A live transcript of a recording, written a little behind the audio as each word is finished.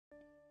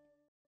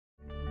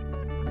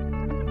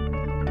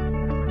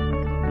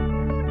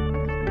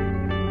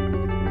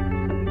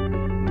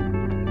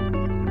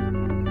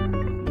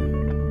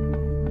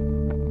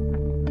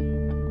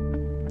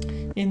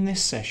In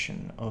this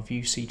session of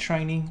uSee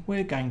training,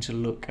 we're going to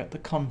look at the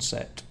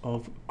concept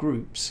of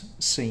groups,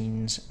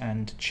 scenes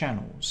and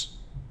channels.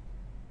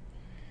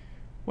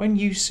 When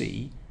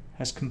uSee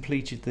has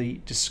completed the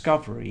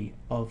discovery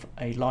of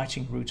a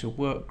lighting router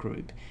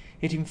workgroup,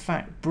 it in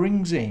fact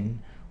brings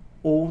in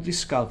all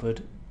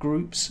discovered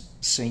groups,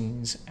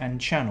 scenes and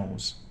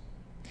channels.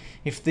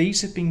 If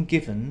these have been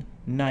given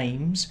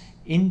names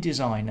in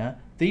Designer,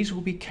 these will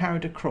be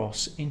carried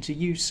across into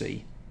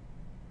uSee.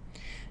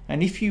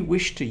 And if you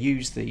wish to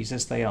use these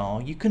as they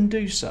are, you can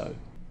do so.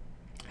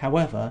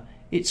 However,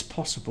 it's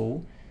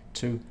possible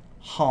to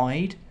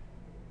hide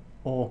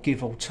or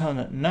give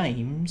alternate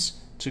names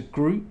to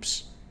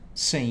groups,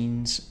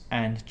 scenes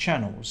and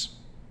channels.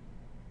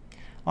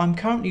 I'm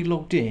currently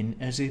logged in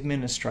as the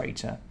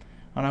administrator,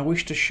 and I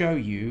wish to show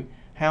you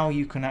how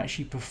you can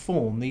actually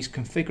perform these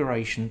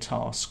configuration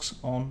tasks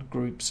on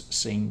groups,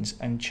 scenes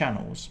and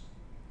channels.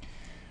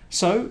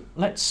 So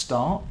let's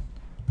start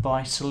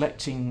by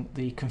selecting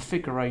the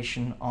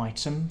configuration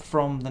item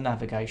from the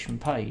navigation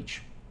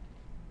page.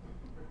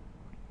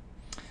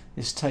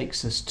 This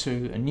takes us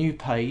to a new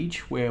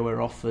page where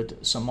we're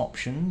offered some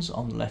options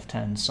on the left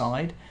hand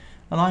side,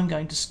 and I'm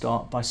going to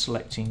start by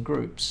selecting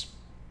groups.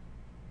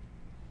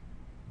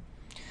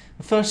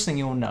 The first thing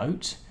you'll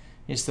note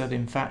is that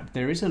in fact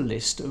there is a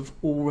list of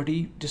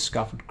already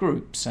discovered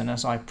groups, and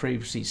as I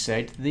previously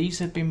said, these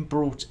have been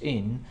brought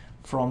in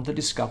from the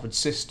discovered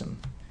system.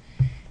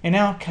 In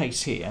our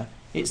case here,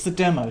 it's the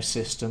demo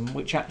system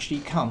which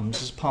actually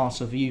comes as part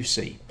of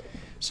uSee.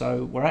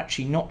 So we're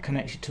actually not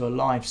connected to a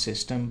live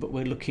system, but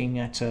we're looking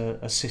at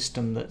a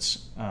system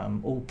that's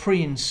all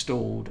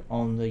pre-installed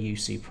on the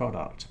uSee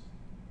product.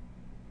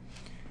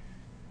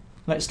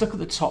 Let's look at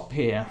the top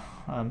here.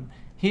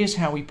 Here's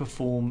how we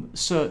perform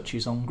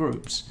searches on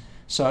groups.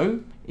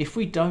 So if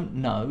we don't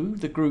know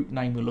the group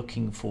name we're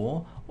looking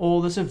for, or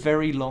there's a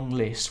very long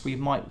list, we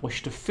might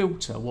wish to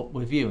filter what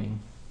we're viewing.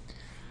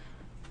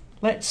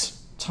 Let's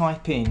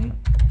type in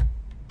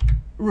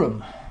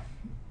room,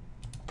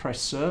 press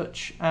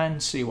search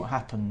and see what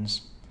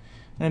happens.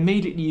 And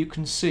immediately you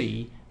can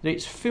see that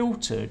it's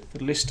filtered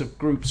the list of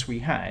groups we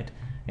had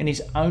and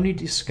is only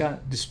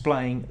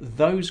displaying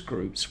those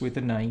groups with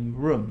the name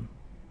room.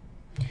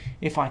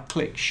 If I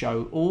click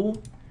show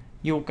all,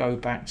 you'll go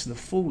back to the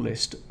full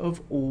list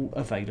of all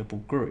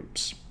available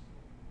groups.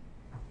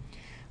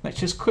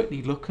 Let's just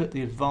quickly look at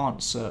the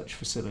advanced search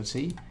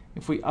facility.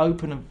 If we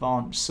open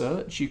advanced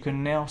search, you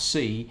can now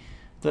see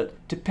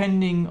that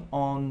depending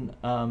on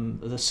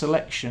the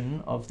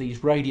selection of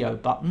these radio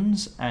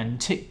buttons and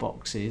tick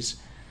boxes,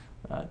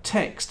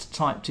 text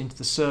typed into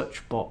the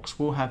search box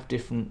will have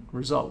different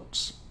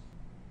results.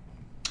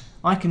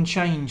 I can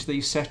change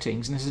these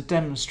settings, and as a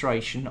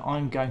demonstration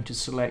I'm going to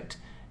select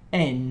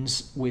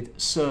ends with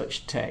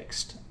search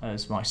text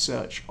as my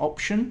search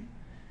option,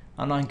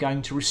 and I'm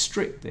going to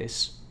restrict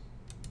this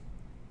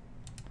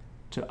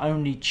to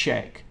only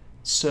check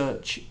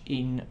search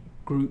in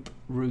group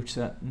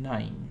router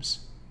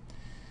names.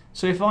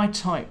 So if I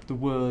type the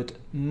word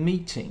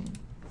meeting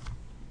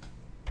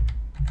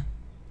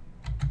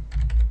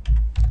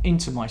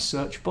into my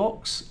search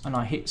box and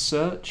I hit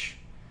search,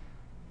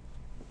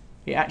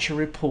 it actually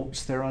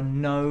reports there are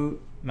no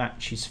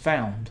matches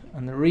found,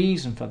 and the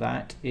reason for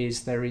that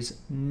is there is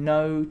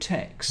no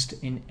text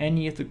in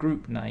any of the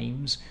group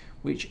names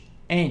which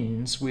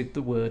ends with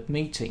the word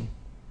meeting.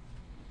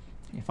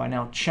 If I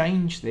now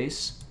change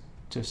this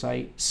to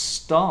say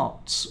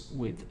starts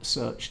with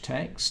search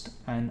text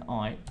and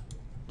I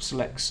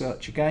select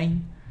search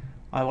again,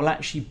 I will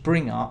actually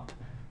bring up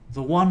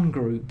the one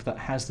group that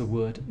has the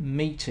word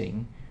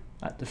meeting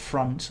at the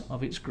front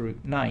of its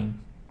group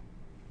name.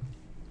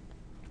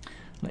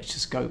 Let's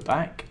just go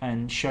back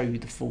and show you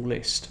the full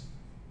list.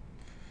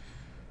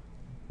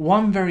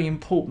 One very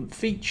important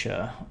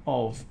feature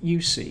of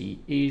uSee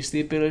is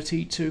the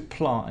ability to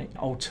apply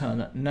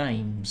alternate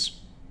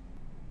names.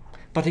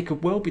 But it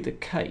could well be the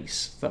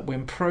case that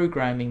when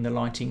programming the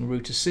lighting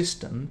router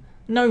system,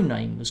 no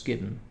name was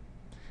given.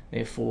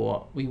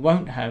 Therefore, we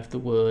won't have the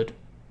word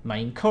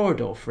main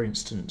corridor, for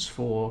instance,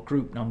 for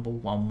group number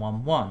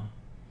 111.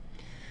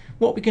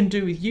 What we can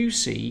do with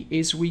uSee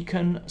is we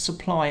can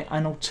supply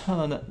an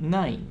alternate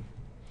name.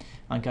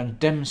 I'm going to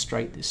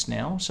demonstrate this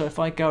now. So if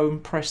I go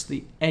and press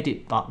the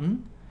edit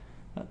button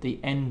at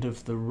the end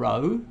of the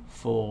row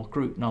for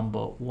group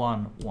number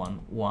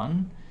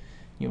 111,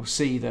 you'll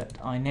see that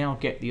I now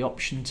get the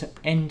option to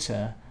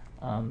enter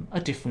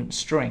a different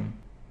string.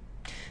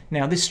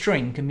 Now this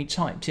string can be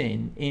typed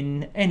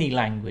in any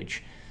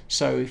language,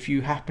 so if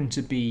you happen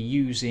to be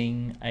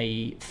using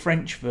a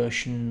French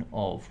version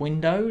of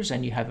Windows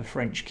and you have a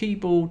French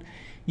keyboard,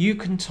 you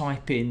can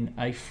type in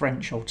a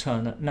French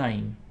alternate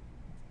name.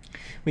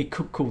 We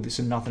could call this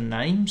another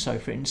name, so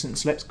for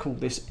instance let's call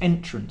this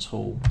entrance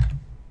hall.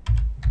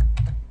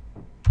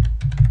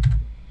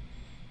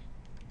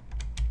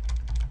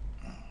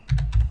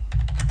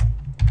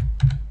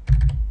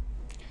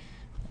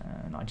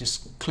 And I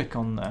just click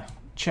on the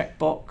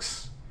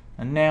checkbox,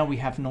 and now we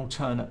have an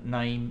alternate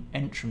name,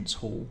 entrance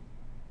hall.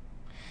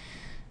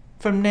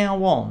 From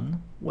now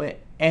on,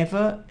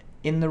 wherever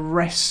in the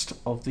rest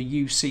of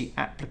the uSee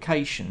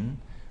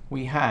application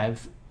we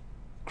have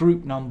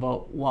group number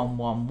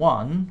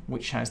 111,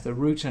 which has the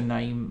router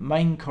name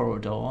main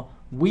corridor,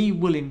 we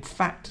will in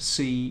fact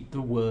see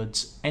the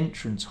words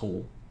entrance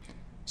hall.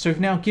 So we've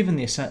now given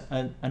this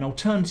an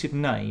alternative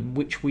name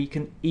which we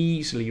can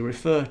easily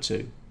refer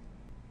to.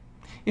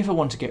 If I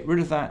want to get rid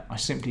of that, I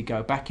simply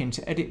go back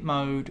into edit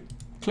mode,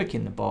 click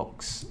in the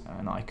box,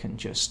 and I can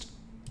just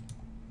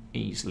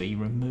easily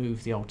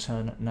remove the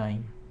alternate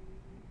name.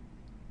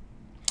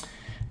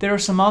 There are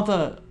some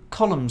other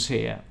columns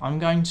here. I'm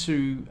going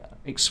to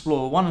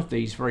explore one of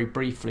these very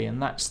briefly,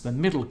 and that's the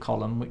middle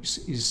column, which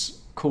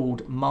is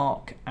called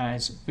Mark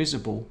as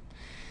Visible.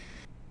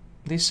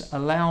 This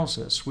allows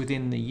us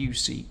within the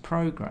uSee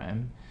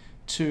program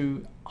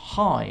to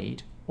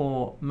hide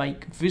or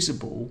make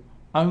visible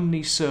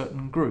only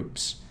certain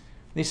groups.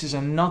 This is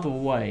another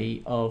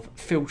way of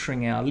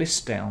filtering our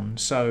list down.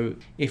 So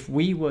if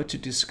we were to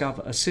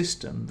discover a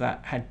system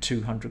that had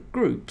 200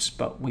 groups,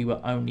 but we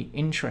were only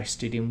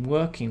interested in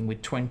working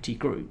with 20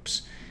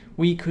 groups,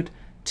 we could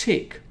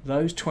tick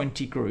those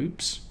 20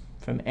 groups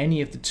from any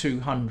of the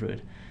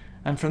 200,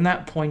 and from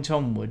that point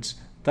onwards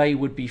they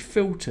would be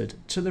filtered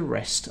to the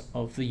rest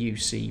of the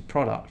uSee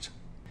product.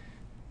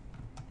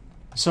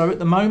 So at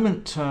the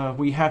moment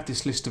we have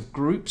this list of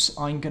groups.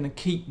 I'm going to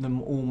keep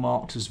them all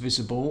marked as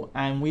visible,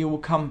 and we will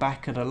come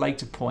back at a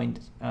later point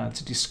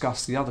to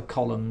discuss the other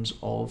columns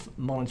of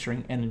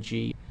monitoring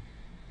energy.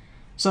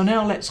 So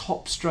now let's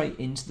hop straight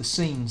into the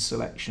scene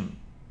selection.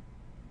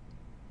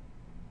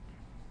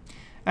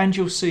 And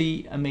you'll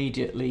see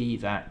immediately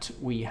that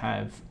we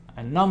have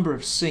a number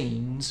of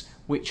scenes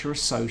which are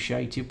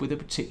associated with a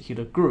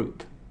particular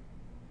group.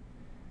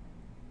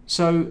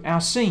 So our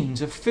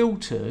scenes are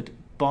filtered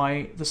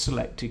by the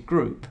selected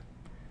group.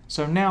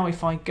 So now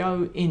if I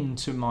go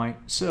into my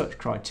search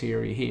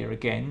criteria here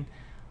again,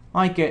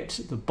 I get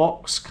the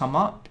box come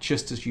up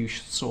just as you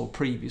saw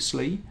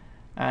previously,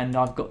 and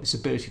I've got this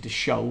ability to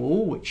show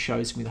all, which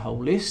shows me the whole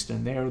list,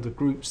 and there are the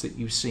groups that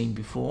you've seen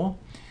before.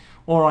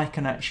 Or I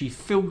can actually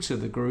filter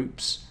the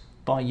groups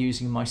by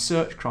using my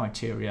search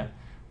criteria.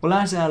 Well,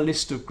 as our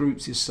list of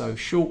groups is so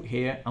short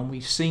here and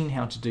we've seen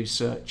how to do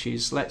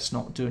searches, let's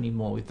not do any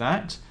more with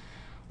that,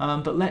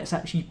 but let's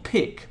actually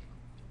pick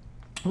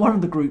one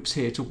of the groups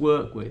here to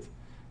work with.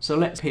 So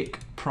let's pick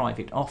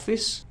private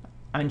office,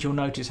 and you'll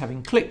notice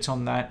having clicked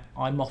on that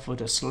I'm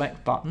offered a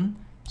select button,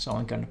 so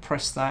I'm going to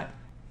press that,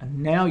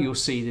 and now you'll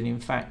see that in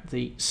fact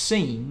the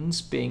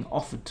scenes being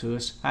offered to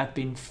us have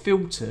been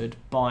filtered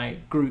by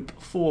group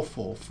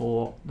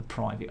 444, the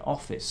private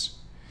office.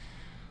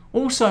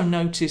 Also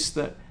notice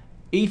that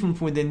even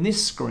within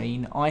this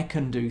screen I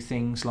can do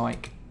things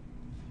like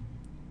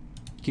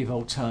give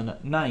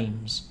alternate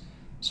names,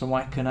 so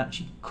I can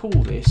actually call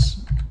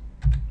this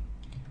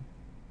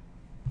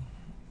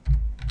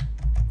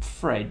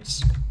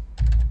Fred's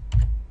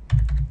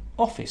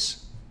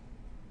office.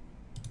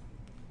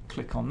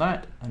 Click on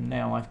that, and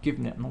now I've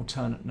given it an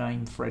alternate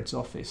name, Fred's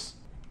office.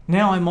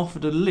 Now I'm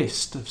offered a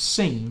list of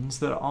scenes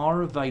that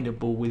are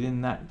available within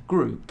that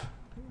group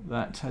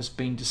that has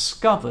been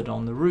discovered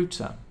on the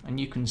router, and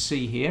you can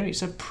see here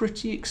it's a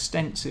pretty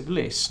extensive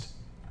list.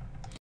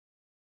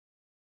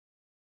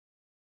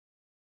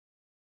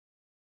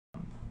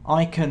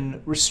 I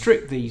can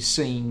restrict these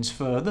scenes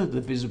further,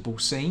 the visible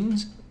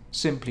scenes,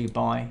 simply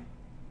by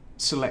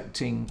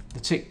selecting the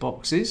tick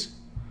boxes,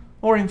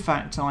 or in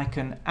fact I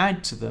can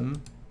add to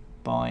them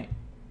by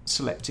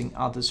selecting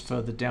others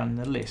further down in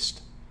the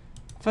list.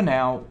 For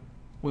now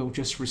we'll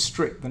just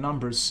restrict the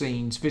number of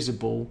scenes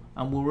visible,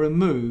 and we'll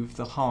remove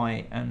the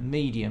high and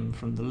medium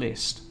from the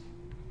list.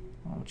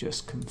 I'll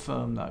just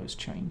confirm those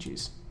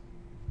changes.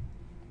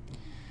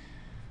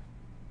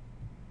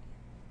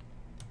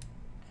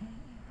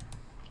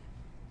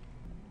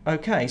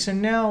 Okay, so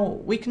now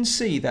we can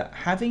see that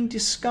having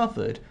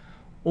discovered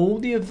all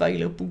the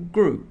available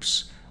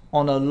groups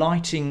on a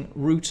lighting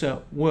router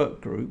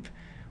work group,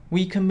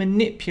 we can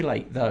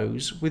manipulate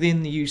those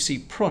within the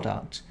uSee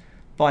product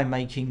by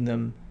making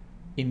them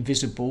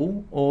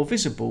invisible or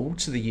visible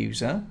to the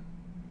user.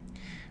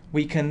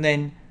 We can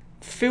then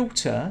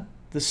filter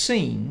the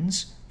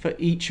scenes for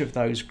each of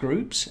those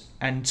groups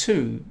and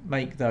to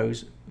make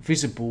those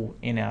visible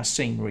in our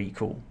scene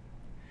recall.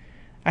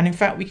 And in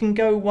fact we can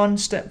go one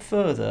step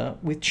further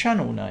with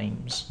channel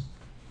names.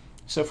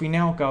 So if we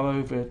now go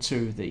over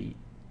to the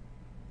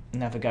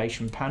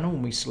navigation panel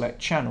and we select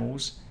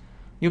channels,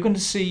 you're going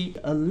to see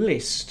a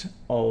list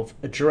of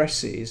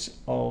addresses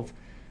of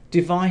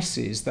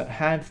devices that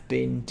have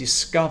been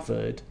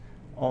discovered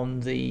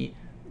on the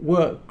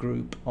work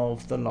group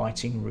of the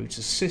lighting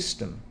router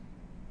system.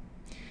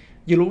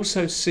 You'll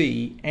also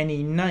see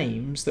any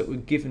names that were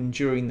given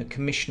during the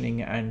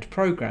commissioning and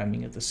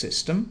programming of the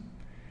system,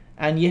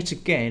 and yet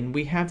again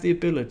we have the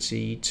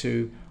ability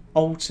to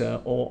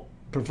alter or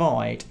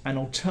provide an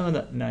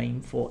alternate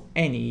name for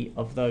any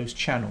of those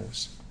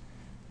channels.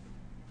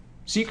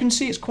 So you can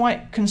see it's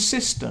quite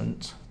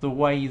consistent the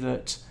way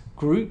that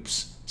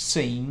groups,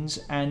 scenes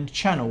and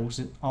channels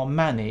are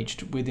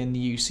managed within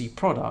the uSee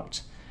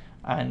product,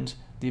 and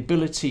the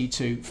ability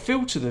to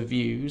filter the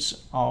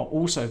views are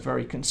also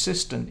very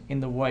consistent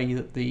in the way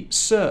that the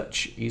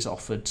search is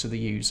offered to the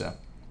user.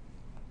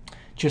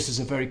 Just as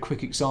a very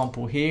quick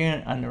example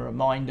here and a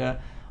reminder,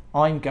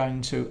 I'm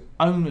going to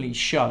only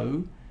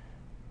show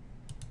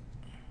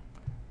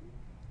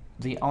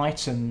the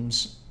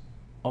items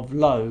of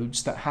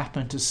loads that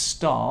happen to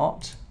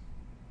start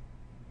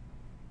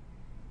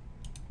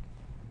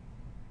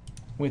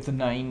with the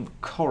name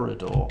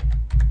corridor.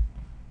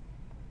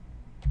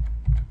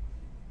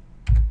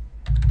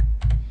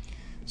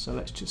 So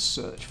let's just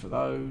search for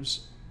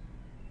those,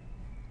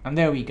 and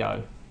there we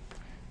go.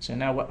 So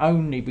now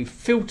we've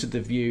filtered the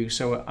view,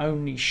 so we're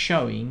only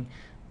showing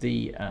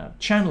the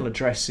channel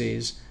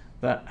addresses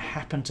that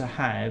happen to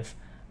have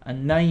a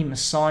name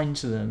assigned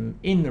to them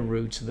in the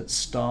router that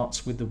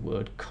starts with the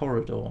word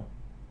corridor.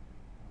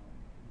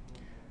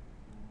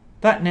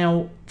 That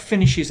now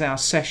finishes our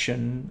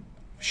session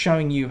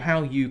showing you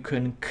how you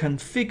can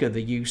configure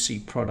the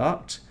uSee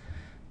product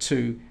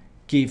to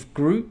give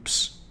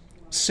groups,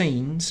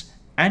 scenes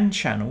and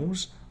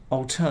channels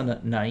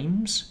alternate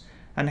names,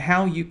 and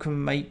how you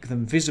can make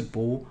them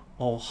visible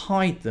or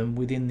hide them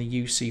within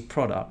the uSee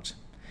product.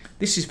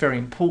 This is very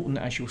important,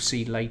 as you'll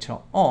see later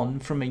on.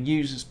 From a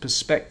user's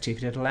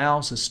perspective, it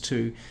allows us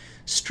to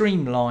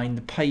streamline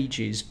the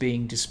pages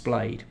being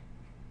displayed.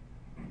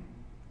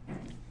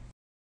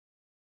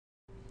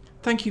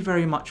 Thank you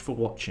very much for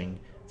watching.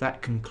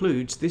 That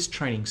concludes this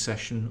training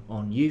session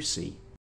on uSee.